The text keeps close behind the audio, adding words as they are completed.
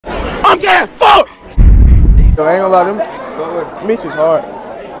I'm getting fucked! Yo, I ain't gonna lie, them bitches hard.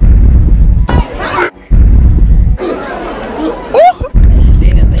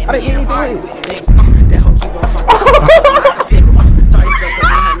 I didn't even do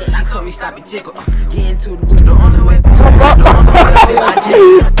She told me stop and tickle. Get into the loop, the only way. I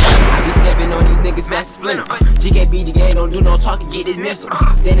be stepping on these niggas, master splinter. GKB the game, don't do no talking, get this missile.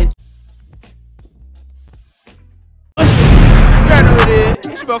 Standing. You know what it is.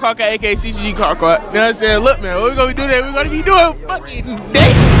 It's your boy Car Cat, aka CGG Car Cat. You know what I'm saying? Look, man, what we gonna be doing today? We gonna be doing fucking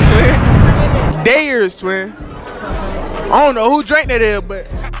Dayers, twin. Dayers, twin. I don't know who drank that is,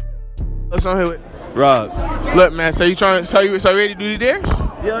 but what's on here with Rob. Look, man, so you ready to do the dares?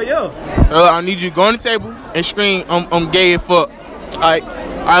 Yeah. I need you to go on the table and scream, I'm gay as fuck. Alright,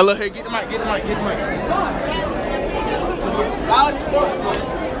 look here, get the mic. Loud as fuck.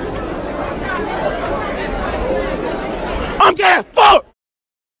 I'm getting fucked!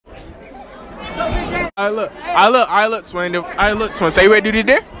 Alright, look, twin. So you ready to do the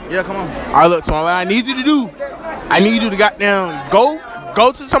dare? Yeah, come on. Alright, look, twin, what I need you to do, I need you to goddamn go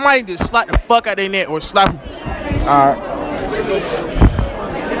to somebody and just slap the fuck out of their neck or slap them. Alright.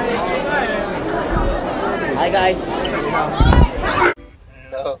 Hi guys.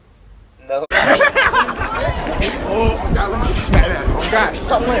 No. Oh God,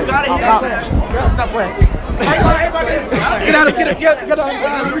 stop playing. Stop playing. Get out.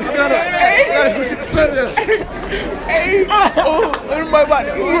 Hey, oh, what am I about to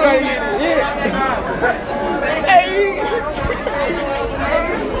do right here? Hey.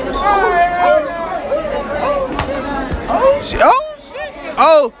 Oh shit.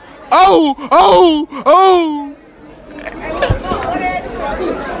 Oh.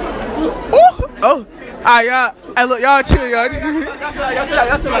 Alright, y'all. Hey, look, y'all chill, y'all.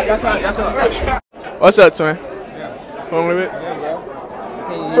 What's up, twin? Come with it.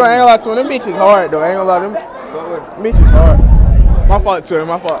 Twin, I ain't gonna lie, twin. Them bitches hard, though. I ain't gonna lie, them bitches hard. My fault, twin.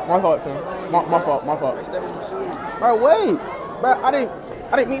 My fault, twin. My fault. Bro, wait. Bro, I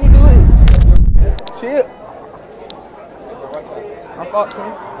didn't mean to do it. Shit. My fault, twin.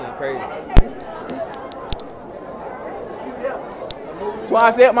 Yeah, crazy. That's why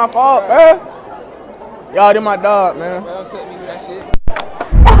I said my fault, bro. Y'all did my dog, man. Don't tell me that shit.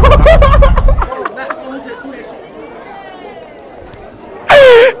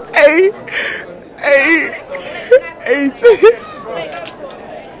 Hey.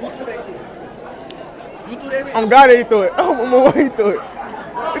 I'm God ain't through it. Oh, my way through it.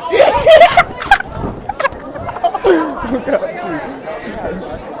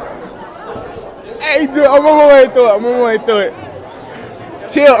 Hey, dude, I'm on my way through it.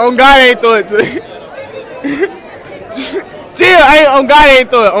 Chill, on God ain't through it too. Chill, on God ain't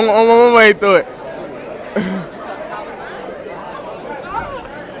through it. On my way through it.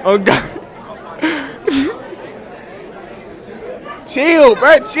 On God. Chill,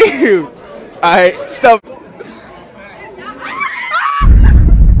 bro, chill. Alright, stop.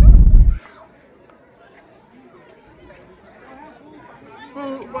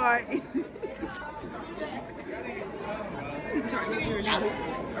 Oh, bye.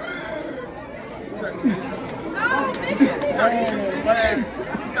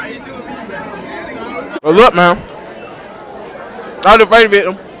 Well, look, man. I was afraid of it.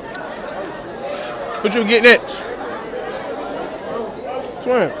 What you getting next?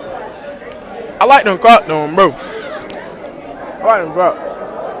 Twin. I like them crocs, though, bro. I like them crocs.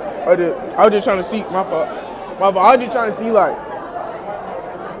 I was just trying to see. My fault. I was just trying to see, like.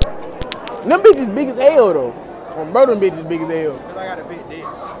 Them bitches big as hell, though. Bro, them bitches big as hell. Cause I got a big dick.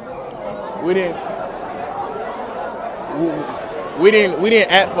 We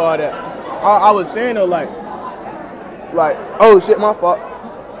didn't act for all that. I was saying though, like, oh shit, my fault.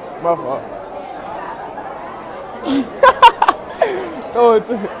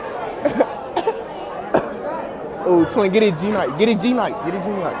 Oh, twin, get it G night.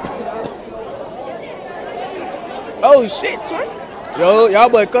 Oh shit, twin. Yo, y'all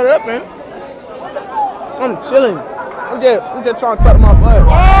boy, cut it up, man. I'm chilling. I'm just trying to tuck my butt.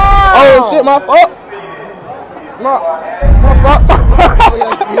 Oh shit, my fault. My fault.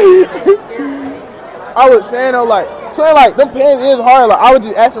 I was saying though, like, twin, like, them pants is hard. Like, I was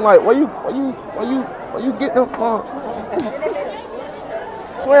just asking, like, where you get them from?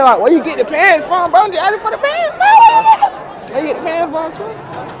 Twin, like, where you get the pants from, bro? I'm just asking for the pants, bro. Where you get the pants from, twin?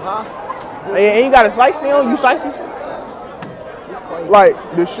 And you got a slice now? You slice them? Like,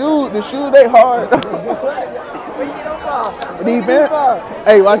 the shoes, they hard. These pants?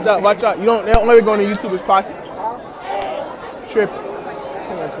 Hey, watch out. They don't let me go in the YouTuber's pocket. Tripping.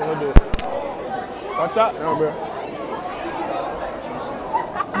 We'll do it. Watch out now, bro.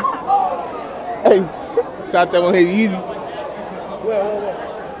 Hey, shot that one here easy.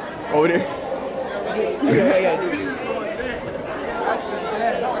 Over there.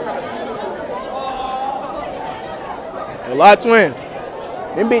 A lot of twin.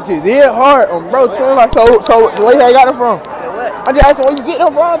 Them bitches is hard on bro twin. Like so where you got them from? I just asked where you get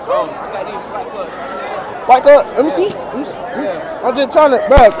them from, twin. White Club. Let me see. I'm just trying to,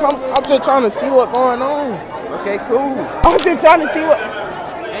 bro. I'm just trying to see what's going on. Okay, cool. I'm just trying to see what.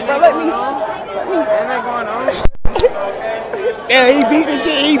 Bro, let me see. Ain't that going on? Yeah, he beat the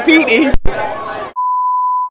shit. He beat it.